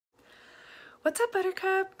What's up,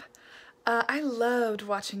 Buttercup? I loved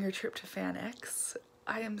watching your trip to FanX.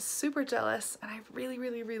 I am super jealous and I really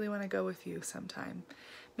want to go with you sometime.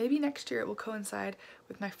 Maybe next year it will coincide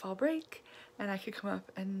with my fall break and I could come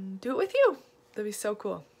up and do it with you. That'd be so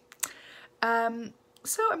cool. So I'm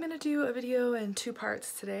going to do a video in two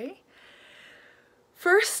parts today.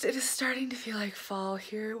 First, it is starting to feel like fall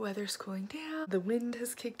here. Weather's cooling down. The wind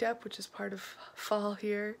has kicked up, which is part of fall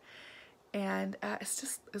here. And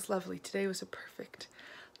it's lovely. Today was a perfect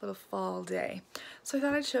little fall day. So I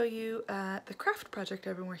thought I'd show you the craft project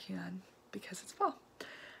I've been working on because it's fall.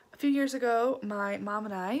 A few years ago, my mom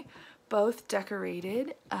and I both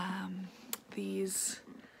decorated these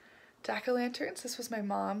jack-o'-lanterns. This was my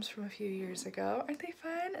mom's from a few years ago. Aren't they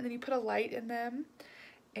fun? And then you put a light in them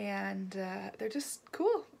and they're just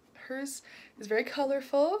cool. Hers is very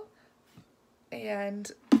colorful and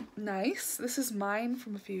nice. This is mine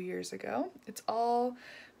from a few years ago. It's all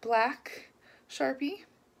black Sharpie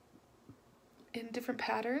in different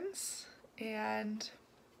patterns and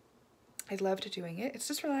I loved doing it. It's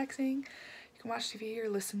just relaxing. You can watch TV or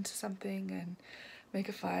listen to something and make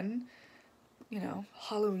a fun, you know,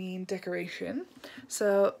 Halloween decoration.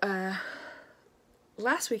 So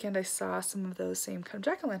last weekend I saw some of those same kind of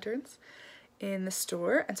jack-o'-lanterns in the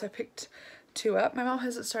store and so I picked two up. My mom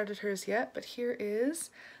hasn't started hers yet, but here is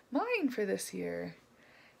mine for this year.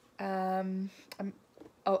 I'm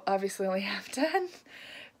obviously only half done,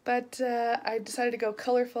 but I decided to go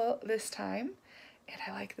colorful this time, and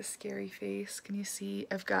I like the scary face. Can you see?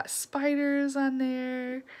 I've got spiders on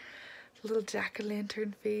there, little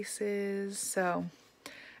jack-o'-lantern faces, so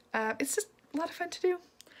it's just a lot of fun to do.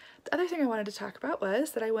 The other thing I wanted to talk about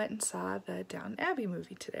was that I went and saw the Downton Abbey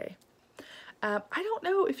movie today. I don't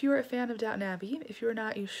know if you're a fan of Downton Abbey. If you're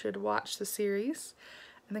not, you should watch the series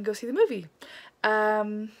and then go see the movie.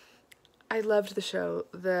 I loved the show,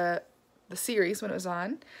 the series when it was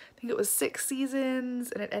on. I think it was 6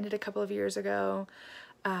 seasons and it ended a couple of years ago.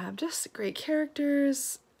 Just great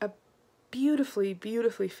characters, a beautifully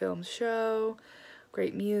filmed show,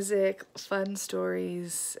 great music, fun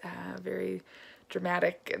stories, very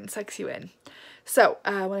dramatic and sucks you in. So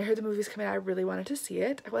when I heard the movie's coming out, I really wanted to see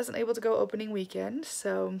it. I wasn't able to go opening weekend,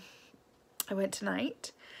 so I went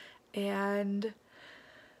tonight and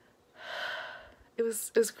it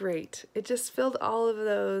was great. It just filled all of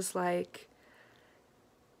those like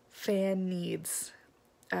fan needs.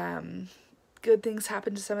 Good things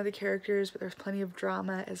happen to some of the characters, but there's plenty of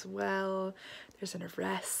drama as well. There's an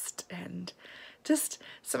arrest and just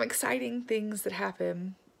some exciting things that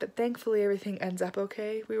happen, but thankfully everything ends up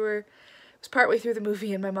okay. It was partway through the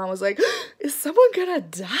movie and my mom was like, is someone gonna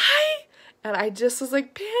die? And I just was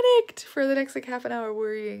like panicked for the next like half an hour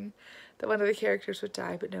worrying that one of the characters would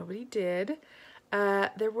die, but nobody did.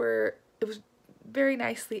 It was very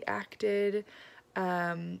nicely acted,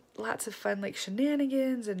 lots of fun like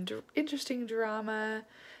shenanigans and interesting drama.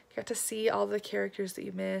 You got to see all the characters that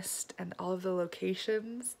you missed and all of the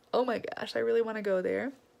locations. Oh my gosh, I really want to go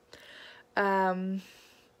there. And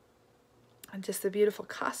just the beautiful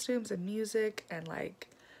costumes and music and like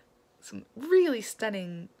some really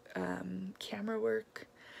stunning camera work.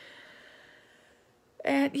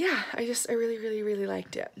 And yeah, I really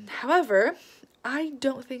liked it. However, I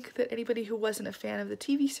don't think that anybody who wasn't a fan of the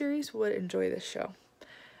TV series would enjoy this show,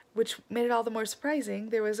 which made it all the more surprising.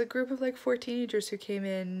 There was a group of like 4 teenagers who came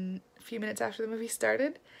in a few minutes after the movie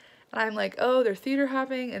started, and I'm like, oh, they're theater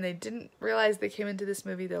hopping, and they didn't realize they came into this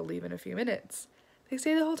movie, they'll leave in a few minutes. They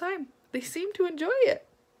stayed the whole time. They seem to enjoy it.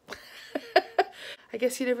 I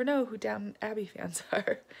guess you never know who Downton Abbey fans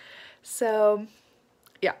are. So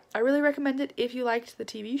yeah, I really recommend it. If you liked the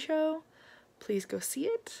TV show, please go see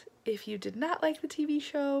it. If you did not like the TV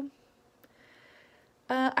show,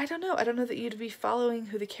 I don't know. I don't know that you'd be following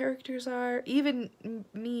who the characters are. Even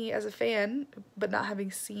me as a fan, but not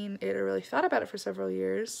having seen it or really thought about it for several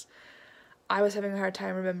years, I was having a hard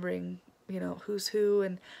time remembering, you know, who's who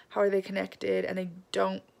and how are they connected, and they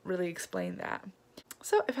don't really explain that.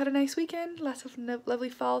 So I've had a nice weekend, lots of lovely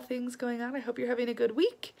fall things going on. I hope you're having a good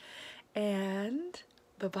week, and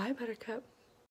bye-bye, Buttercup.